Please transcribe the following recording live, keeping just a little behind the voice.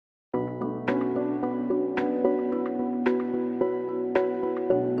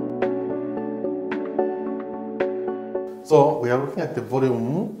So we are looking at the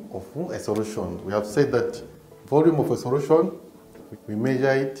volume of a solution. We have said that volume of a solution, we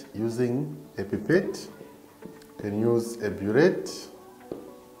measure it using a pipette, we can use a burette,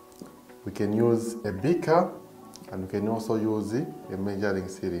 we can use a beaker, and we can also use a measuring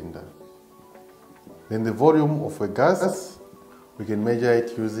cylinder. Then the volume of a gas, we can measure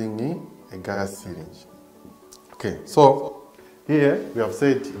it using a gas syringe. Okay, so here we have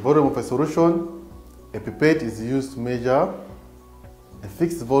said volume of a solution, a pipette is used to measure a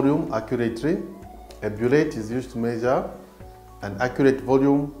fixed volume accurately, a burette is used to measure an accurate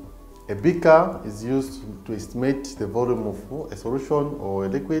volume, a beaker is used to estimate the volume of a solution or a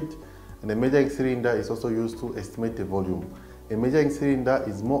liquid, and a measuring cylinder is also used to estimate the volume. A measuring cylinder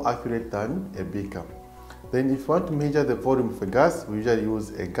is more accurate than a beaker. Then if you want to measure the volume of a gas, we usually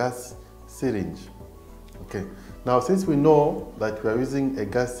use a gas syringe. Okay. Now since we know that we are using a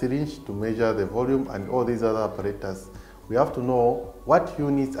gas syringe to measure the volume and all these other apparatus, we have to know what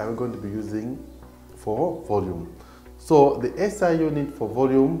units are we going to be using for volume. So the SI unit for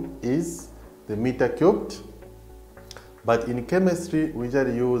volume is the meter cubed, but in chemistry we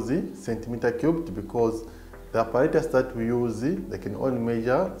usually use centimeter cubed because the apparatus that we use, they can only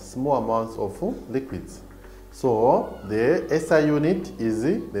measure small amounts of liquids. So the SI unit is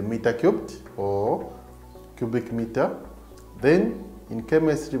the meter cubed or cubic meter. Then in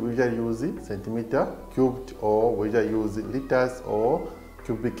chemistry we usually use centimeter cubed, or we usually use liters or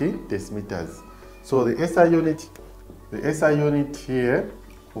cubic decimeters. So the SI unit here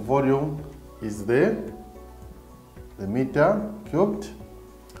for volume is the meter cubed,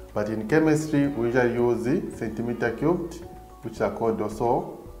 but in chemistry we usually use centimeter cubed, which are called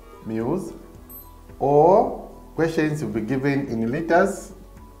also mils, or questions will be given in liters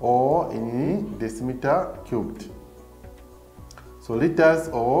or in decimeter cubed. So liters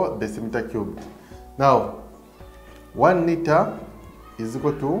or decimeter cubed. Now 1 liter is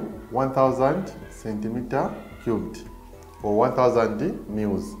equal to 1000 centimeter cubed or 1000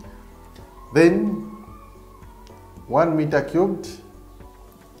 mils. Then 1 meter cubed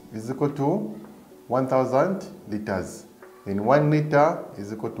is equal to 1000 liters, and 1 liter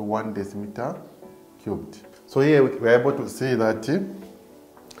is equal to 1 decimeter cubed. So here we are able to say that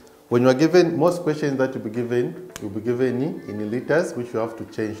when you are given, most questions that will be given in liters, which you have to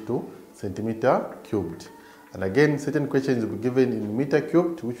change to centimeter cubed. And again, certain questions will be given in meter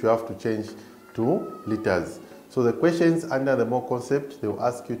cubed, which you have to change to liters. So the questions under the more concept, they will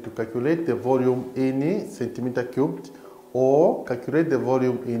ask you to calculate the volume in centimeter cubed or calculate the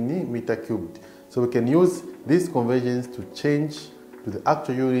volume in meter cubed. So we can use these conversions to change to the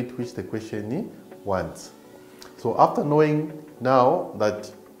actual unit which the question wants. So after knowing now that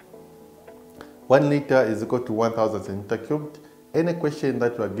 1 liter is equal to 1000 centimeter cubed, any question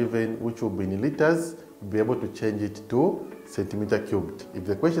that you are given which will be in liters, you'll be able to change it to centimeter cubed. If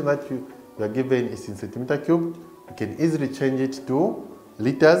the question that you are given is in centimeter cubed, you can easily change it to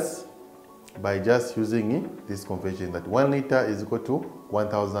liters by just using this conversion that 1 liter is equal to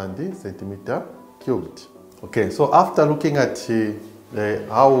 1000 centimeter cubed. Okay, so after looking at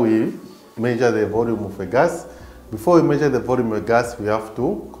how we measure the volume of a gas, before we measure the volume of a gas, we have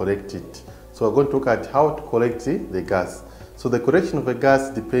to correct it. So we're going to look at how to correct the gas. So the correction of a gas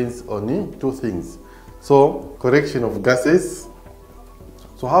depends on two things. So correction of gases.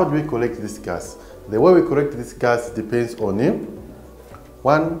 So how do we correct this gas? The way we correct this gas depends on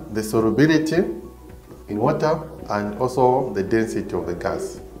one, the solubility in water, and also the density of the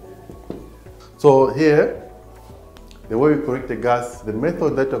gas. So here, the way we correct the gas, the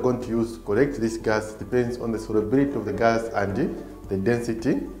method that we're going to use to correct this gas depends on the solubility of the gas and the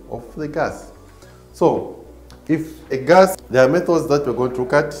density of the gas. So if a gas, there are methods that we're going to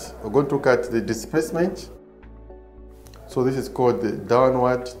look at. We're going to look at the displacement. So this is called the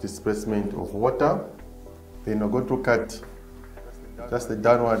downward displacement of water. Then we're going to look at just the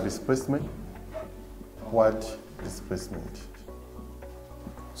downward displacement, upward displacement.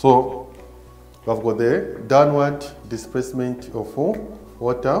 So we've got the downward displacement of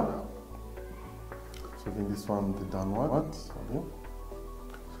water. So in this one, the downward.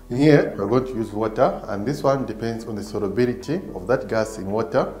 Here we're going to use water, and this one depends on the solubility of that gas in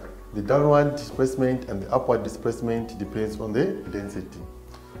water. The downward displacement and the upward displacement depends on the density.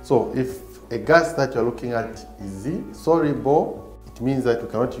 So if a gas that you're looking at is soluble, it means that you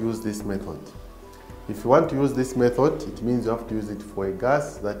cannot use this method. If you want to use this method, it means you have to use it for a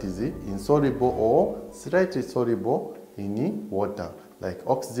gas that is insoluble or slightly soluble in water, like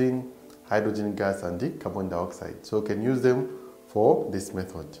oxygen, hydrogen gas, and carbon dioxide. So you can use them for this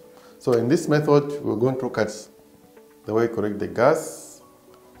method. So in this method, we're going to look at the way you correct the gas.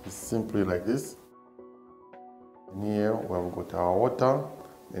 It's simply like this. And here we have got our water,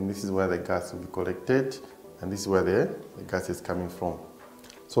 and this is where the gas will be collected, and this is where the gas is coming from.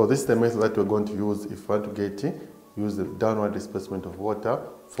 So this is the method that we're going to use if we want to use the downward displacement of water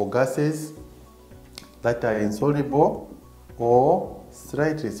for gases that are insoluble or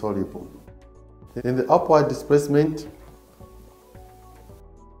slightly soluble. In the upward displacement,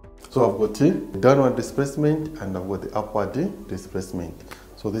 so I've got the downward displacement and I've got the upward displacement.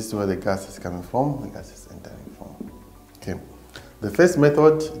 So this is where the gas is coming from, the gas is entering from. Okay. The first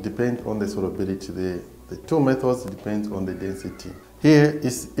method depends on the solubility. The two methods depend on the density. Here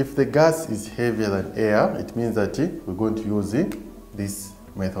is if the gas is heavier than air, it means that we're going to use this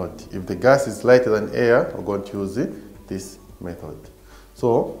method. If the gas is lighter than air, we're going to use this method.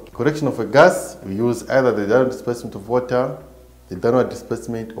 So, correction of a gas, we use either the downward displacement of water, the downward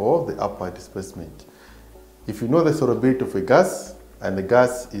displacement, or the upward displacement. If you know the solubility of a gas, and the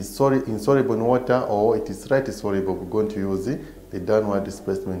gas is insoluble in water or it is slightly soluble, we're going to use the downward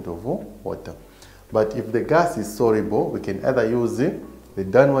displacement of water. But if the gas is soluble, we can either use the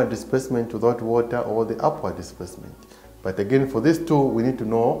downward displacement without water or the upward displacement. But again, for these two, we need to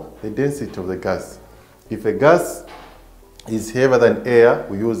know the density of the gas. If a gas is heavier than air,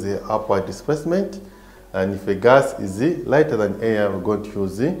 we use the upward displacement. And if a gas is lighter than air, we're going to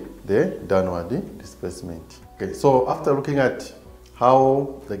use the downward displacement. Okay, so after looking at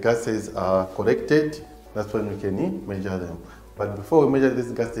how the gases are collected, that's when we can measure them. But before we measure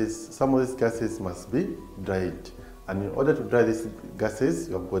these gases, some of these gases must be dried. And in order to dry these gases,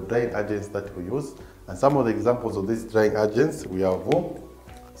 we have got drying agents that we use. And some of the examples of these drying agents, we have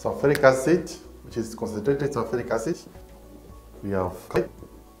sulfuric acid, which is concentrated sulfuric acid. We have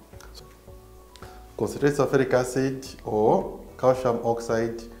concentrated sulfuric acid or calcium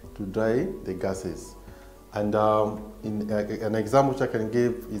oxide to dry the gases. And an example which I can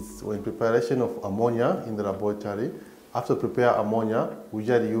give is when preparation of ammonia in the laboratory. After prepare ammonia, we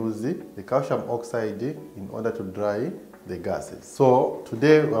usually use the calcium oxide in order to dry the gases. So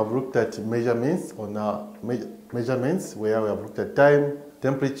today we have looked at measurements on our measurements where we have looked at time,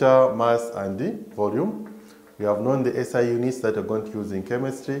 temperature, mass, and the volume. We have known the SI units that we're going to use in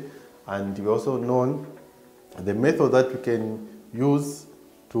chemistry, and we also known the method that we can use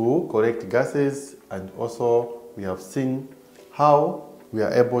to correct gases, and also we have seen how we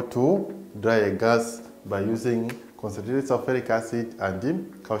are able to dry a gas by using concentrated sulfuric acid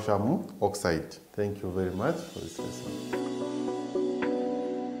and calcium oxide. Thank you very much for this lesson.